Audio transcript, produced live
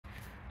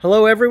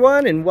Hello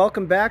everyone, and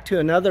welcome back to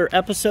another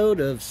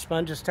episode of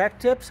Sponge's Tech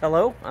Tips.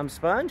 Hello, I'm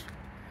Sponge.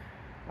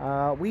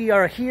 We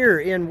are here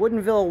in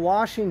Woodinville,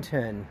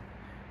 Washington.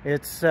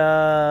 It's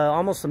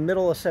almost the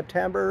middle of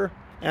September.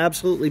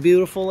 Absolutely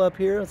beautiful up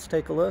here. Let's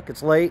take a look.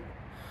 It's late.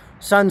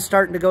 Sun's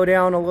starting to go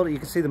down a little. You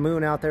can see the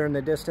moon out there in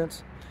the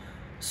distance.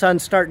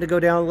 Sun's starting to go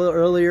down a little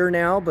earlier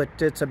now, but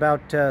it's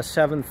about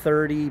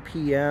 7:30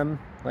 p.m.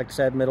 Like I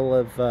said, middle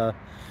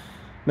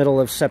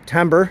of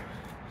September.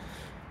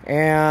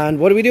 And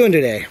what are we doing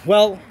today?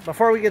 Well,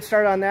 before we get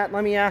started on that,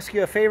 let me ask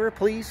you a favor.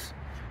 Please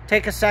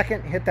take a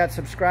second, hit that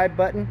subscribe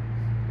button.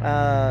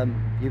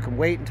 You can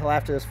wait until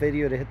after this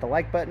video to hit the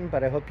like button,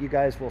 but I hope you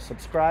guys will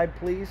subscribe,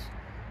 please.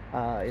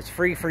 It's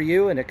free for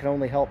you, and it can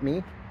only help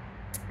me.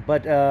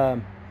 But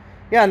yeah,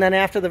 and then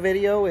after the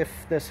video, if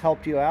this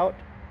helped you out,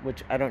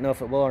 which I don't know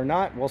if it will or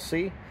not, we'll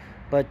see.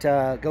 But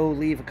go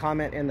leave a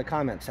comment in the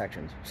comment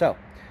sections. So,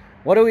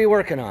 what are we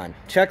working on?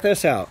 Check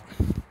this out.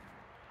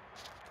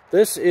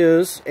 This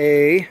is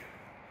a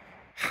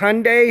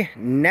Hyundai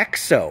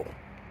NEXO,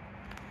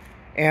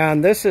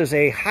 and this is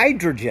a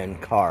hydrogen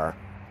car,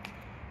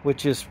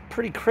 which is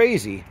pretty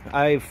crazy.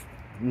 I've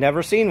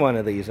never seen one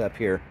of these up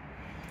here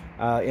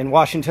in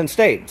Washington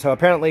State. So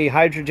apparently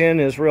hydrogen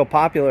is real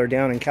popular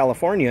down in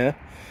California,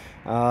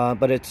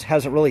 but it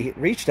hasn't really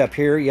reached up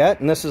here yet,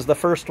 and this is the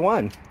first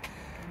one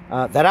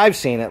that I've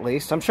seen, at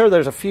least. I'm sure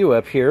there's a few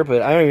up here,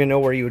 but I don't even know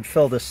where you would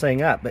fill this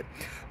thing up. But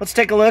let's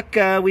take a look.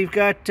 We've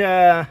got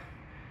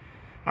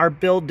our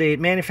build date,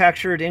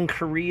 manufactured in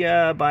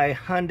Korea by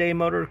Hyundai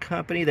Motor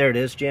Company. There it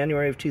is,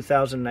 January of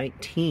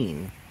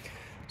 2019.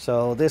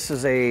 So this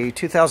is a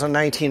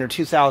 2019 or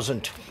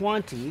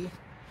 2020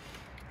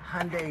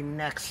 Hyundai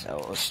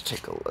NEXO. Let's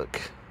take a look.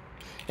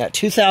 Yeah,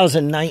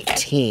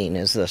 2019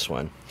 is this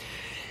one.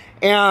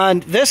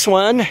 And this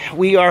one,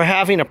 we are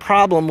having a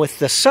problem with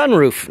the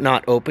sunroof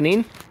not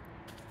opening.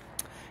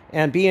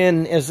 And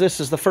being as this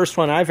is the first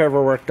one I've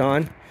ever worked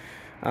on,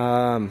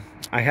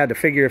 I had to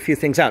figure a few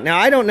things out. Now,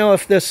 I don't know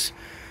if this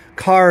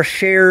car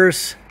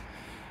shares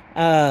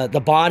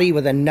the body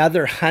with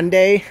another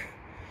Hyundai.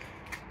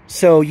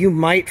 So you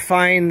might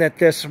find that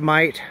this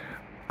might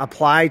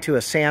apply to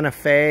a Santa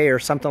Fe or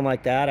something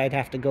like that. I'd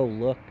have to go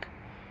look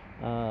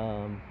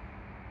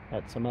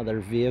at some other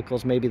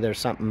vehicles. Maybe there's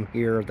something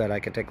here that I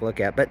could take a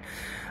look at. But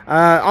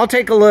I'll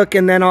take a look,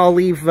 and then I'll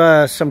leave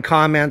some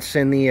comments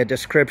in the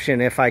description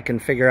if I can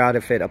figure out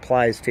if it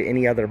applies to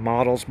any other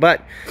models.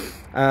 But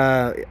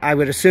I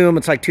would assume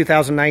it's like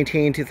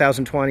 2019,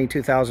 2020,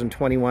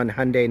 2021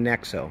 Hyundai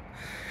NEXO.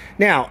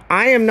 Now,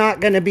 I am not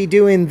going to be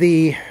doing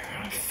the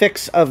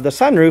fix of the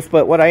sunroof,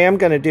 but what I am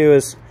going to do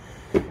is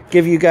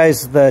give you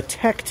guys the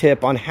tech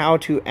tip on how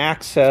to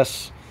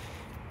access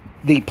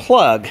the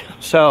plug.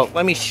 So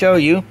let me show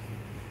you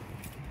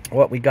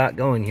what we got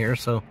going here.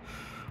 So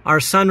our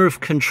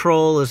sunroof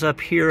control is up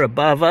here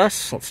above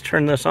us. Let's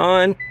turn this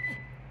on.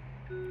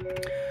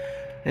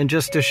 And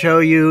just to show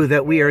you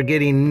that we are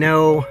getting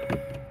no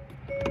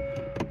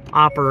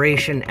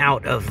operation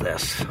out of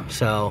this.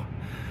 So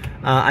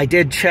I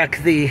did check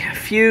the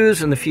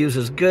fuse, and the fuse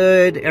is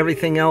good.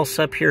 Everything else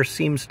up here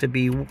seems to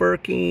be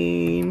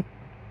working.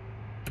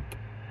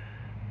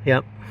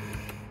 Yep.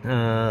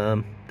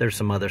 There's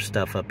some other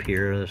stuff up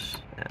here.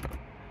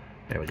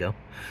 There we go.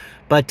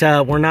 But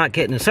we're not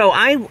getting it. So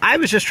I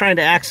was just trying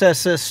to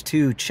access this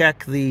to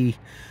check the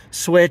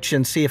switch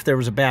and see if there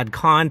was a bad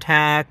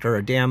contact or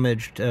a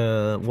damaged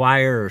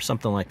wire or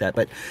something like that.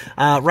 But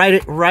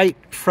right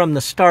from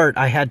the start,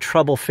 I had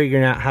trouble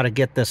figuring out how to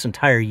get this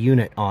entire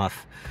unit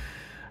off.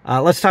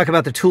 Let's talk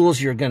about the tools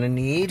you're going to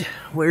need.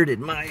 Where did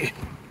my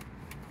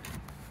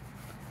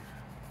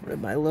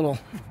little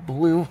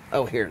blue...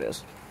 Oh, here it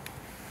is.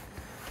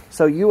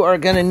 So you are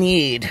going to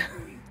need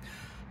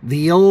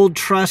the old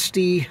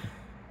trusty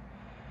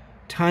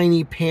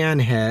tiny pan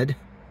head.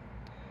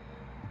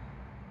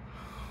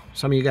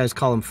 Some of you guys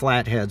call them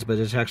flat heads, but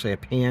it's actually a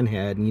pan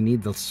head, and you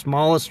need the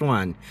smallest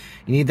one.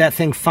 You need that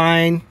thing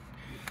fine.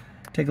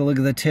 Take a look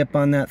at the tip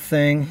on that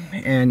thing,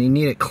 and you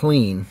need it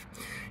clean.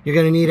 You're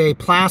going to need a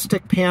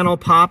plastic panel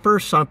popper,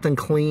 something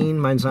clean.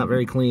 Mine's not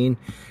very clean.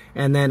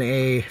 And then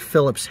a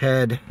Phillips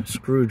head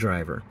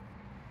screwdriver.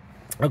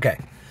 Okay.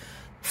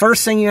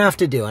 First thing you have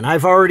to do, and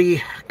I've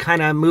already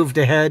kind of moved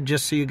ahead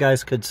just so you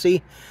guys could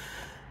see.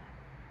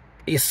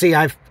 You see,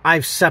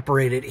 I've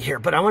separated it here,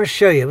 but I want to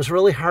show you. It was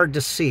really hard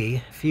to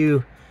see. If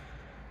you,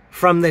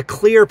 from the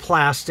clear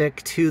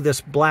plastic to this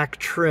black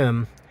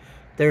trim,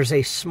 there's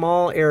a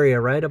small area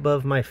right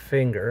above my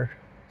finger.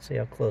 See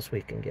how close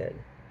we can get.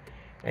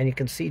 And you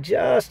can see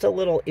just a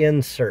little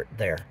insert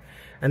there.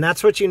 And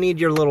that's what you need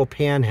your little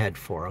pan head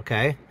for,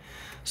 okay?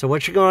 So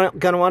what you're going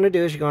to want to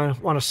do is you're going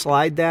to want to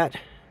slide that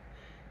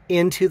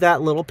into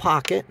that little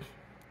pocket,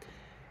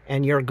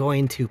 and you're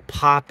going to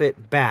pop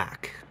it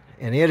back.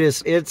 And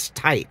it's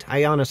tight.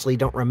 I honestly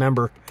don't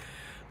remember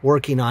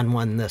working on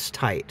one this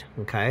tight,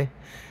 okay?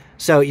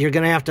 So you're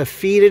going to have to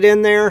feed it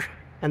in there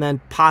and then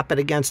pop it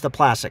against the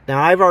plastic.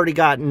 Now, I've already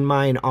gotten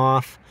mine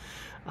off.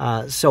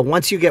 So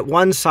once you get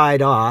one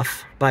side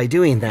off by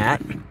doing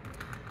that,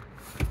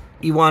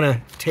 you want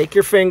to take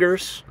your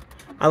fingers.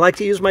 I like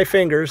to use my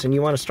fingers, and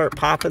you want to start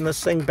popping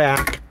this thing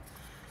back.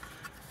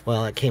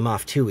 Well, it came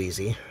off too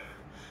easy.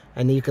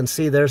 And you can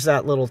see there's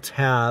that little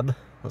tab.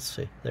 Let's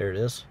see, there it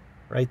is,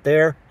 right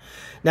there.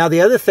 Now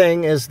the other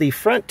thing is the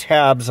front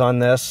tabs on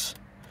this,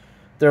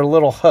 they're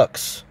little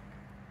hooks.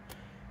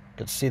 You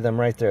can see them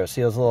right there.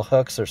 See those little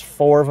hooks? There's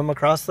 4 of them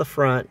across the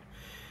front,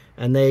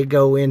 and they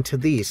go into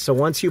these. So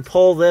once you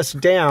pull this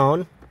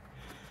down,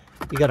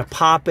 you got to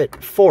pop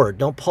it forward.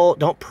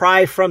 Don't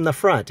pry from the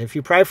front. If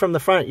you pry from the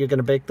front, you're going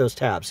to break those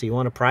tabs. So you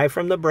want to pry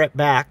from the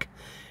back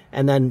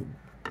and then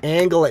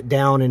angle it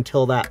down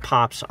until that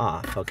pops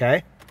off,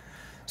 okay?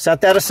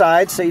 Set that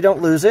aside so you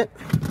don't lose it.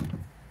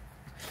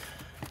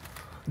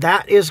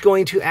 That is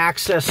going to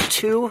access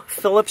 2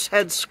 Phillips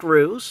head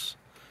screws,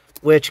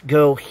 which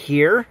go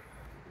here,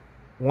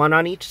 1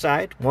 on each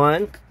side,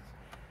 1,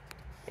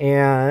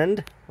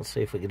 and let's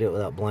see if we can do it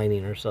without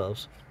blinding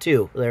ourselves.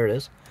 2, there it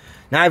is.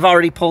 Now I've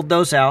already pulled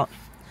those out.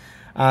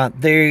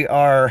 They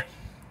are,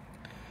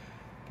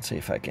 let's see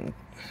if I can,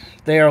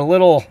 they are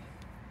little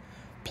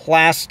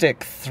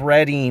plastic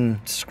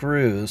threading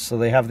screws, so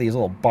they have these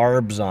little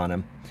barbs on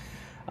them.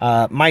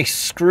 My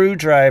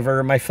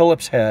screwdriver, my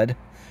Phillips head,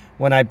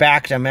 when I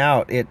backed them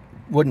out, it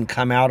wouldn't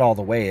come out all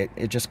the way.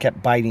 It just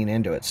kept biting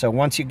into it. So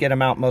once you get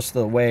them out most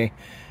of the way,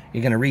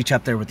 you're going to reach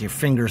up there with your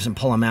fingers and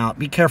pull them out.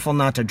 Be careful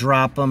not to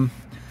drop them.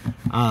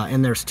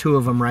 And there's 2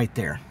 of them right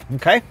there.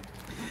 Okay?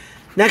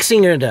 Next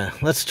thing you're going to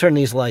do, let's turn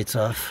these lights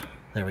off.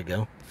 There we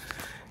go.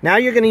 Now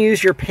you're going to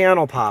use your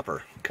panel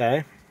popper,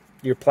 okay?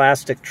 Your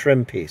plastic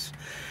trim piece.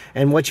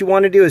 And what you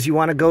want to do is you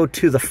want to go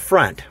to the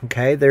front,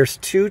 okay? There's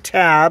 2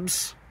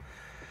 tabs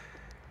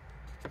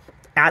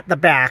at the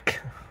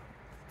back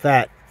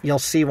that you'll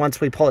see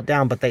once we pull it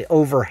down, but they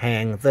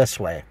overhang this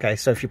way, okay?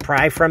 So if you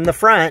pry from the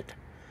front,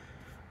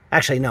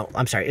 actually, no,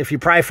 I'm sorry. If you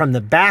pry from the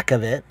back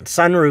of it,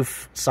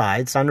 sunroof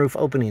side, sunroof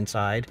opening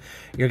side,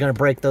 you're going to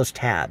break those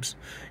tabs.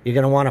 You're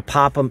going to want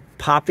to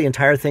pop the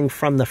entire thing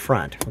from the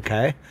front,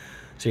 okay?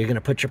 So you're going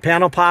to put your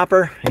panel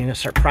popper, and you're going to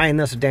start prying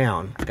this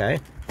down, okay?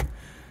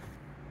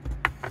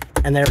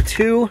 And there are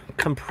 2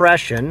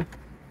 compression.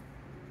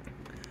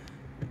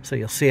 So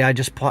you'll see I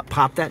just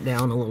pop that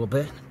down a little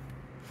bit.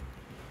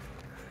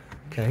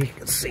 Okay, you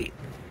can see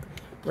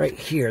right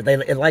here.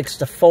 It likes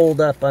to fold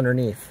up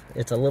underneath.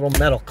 It's a little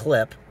metal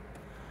clip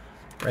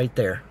right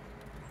there.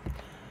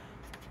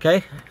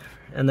 Okay,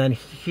 and then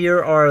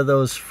here are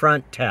those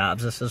front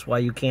tabs. This is why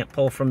you can't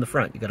pull from the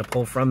front. You got to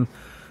pull from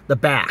the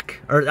back.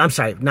 Or I'm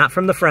sorry, not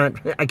from the front.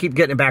 I keep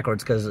getting it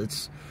backwards because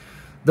it's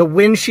the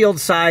windshield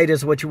side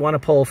is what you want to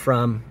pull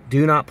from.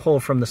 Do not pull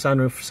from the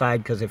sunroof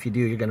side, because if you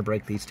do, you're going to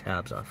break these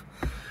tabs off.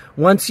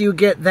 Once you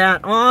get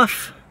that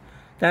off,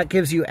 that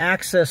gives you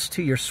access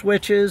to your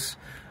switches.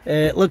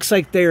 It looks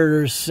like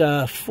there's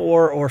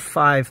 4 or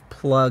 5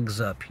 plugs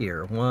up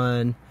here.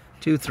 1,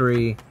 2,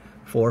 3,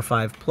 4,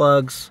 5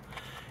 plugs.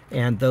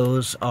 And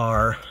those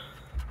are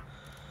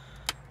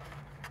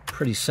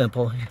pretty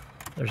simple.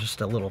 There's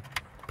just a little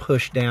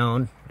push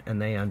down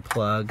and they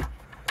unplug.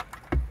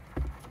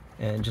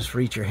 And just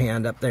reach your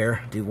hand up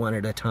there, do one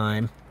at a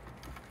time.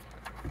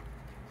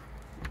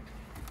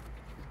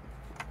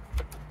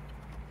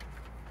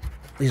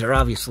 These are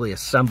obviously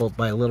assembled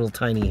by little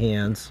tiny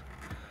hands.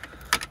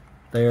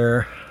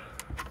 There,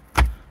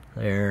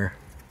 there.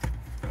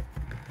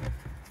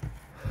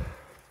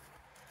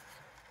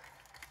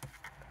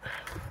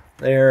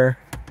 There.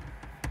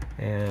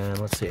 And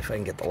let's see if I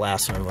can get the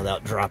last one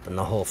without dropping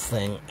the whole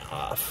thing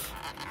off.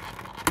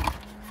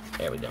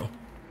 There we go.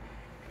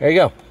 There you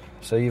go.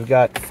 So you've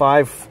got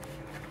 5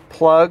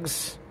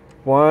 plugs.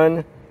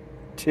 1,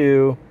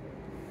 2,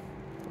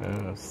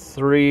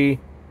 3,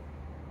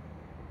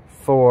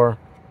 4,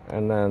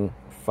 and then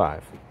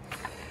 5.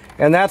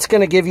 And that's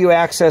going to give you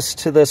access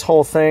to this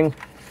whole thing.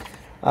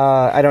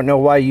 I don't know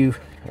why I mean,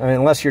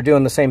 unless you're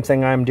doing the same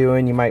thing I'm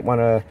doing, you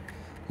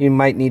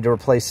might need to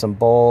replace some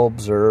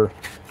bulbs or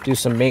do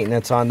some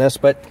maintenance on this,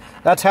 but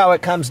that's how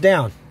it comes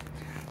down.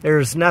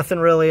 There's nothing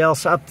really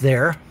else up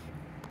there.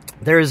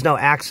 There is no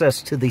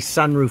access to the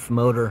sunroof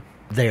motor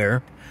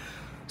there.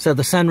 So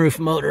the sunroof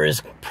motor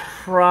is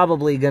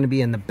probably going to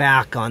be in the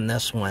back on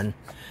this one.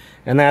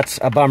 And that's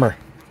a bummer.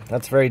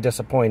 That's very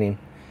disappointing,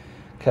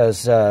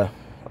 because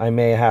I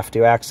may have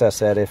to access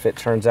that if it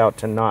turns out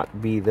to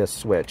not be this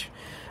switch.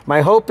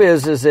 My hope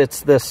is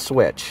it's this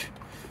switch.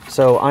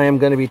 So I am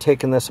going to be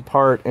taking this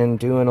apart and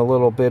doing a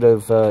little bit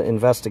of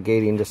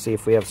investigating to see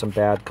if we have some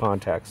bad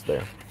contacts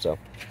there. So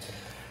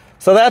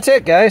that's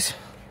it, guys.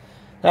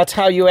 That's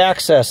how you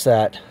access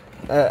that.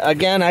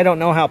 Again, I don't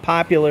know how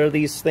popular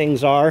these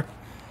things are.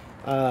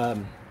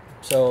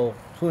 So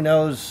who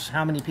knows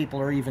how many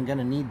people are even going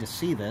to need to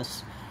see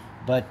this.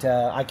 But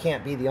I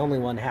can't be the only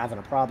one having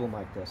a problem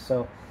like this.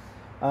 So,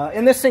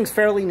 and this thing's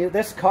fairly new.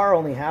 This car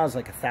only has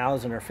like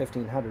 1,000 or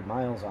 1,500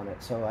 miles on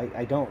it. So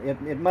I don't,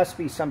 it must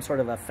be some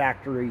sort of a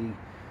factory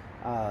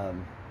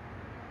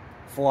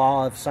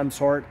flaw of some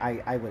sort,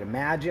 I would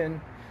imagine.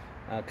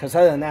 Because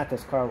other than that,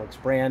 this car looks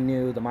brand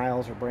new. The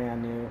miles are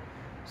brand new.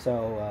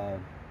 So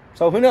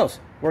So who knows?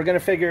 We're going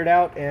to figure it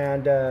out,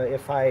 and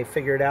if I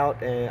figure it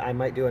out, I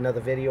might do another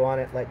video on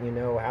it letting you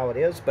know how it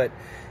is. But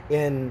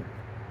in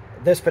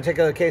this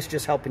particular case,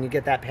 just helping you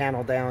get that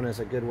panel down is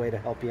a good way to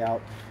help you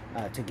out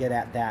to get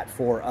at that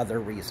for other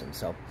reasons.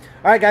 So, all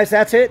right, guys,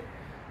 that's it.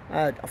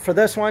 For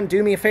this one,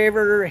 do me a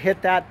favor,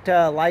 hit that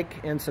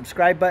like and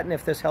subscribe button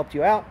if this helped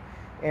you out.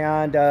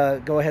 And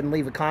go ahead and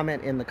leave a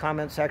comment in the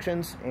comment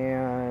sections,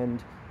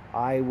 and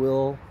I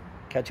will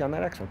catch you on the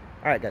next one.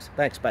 All right, guys.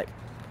 Thanks. Bye.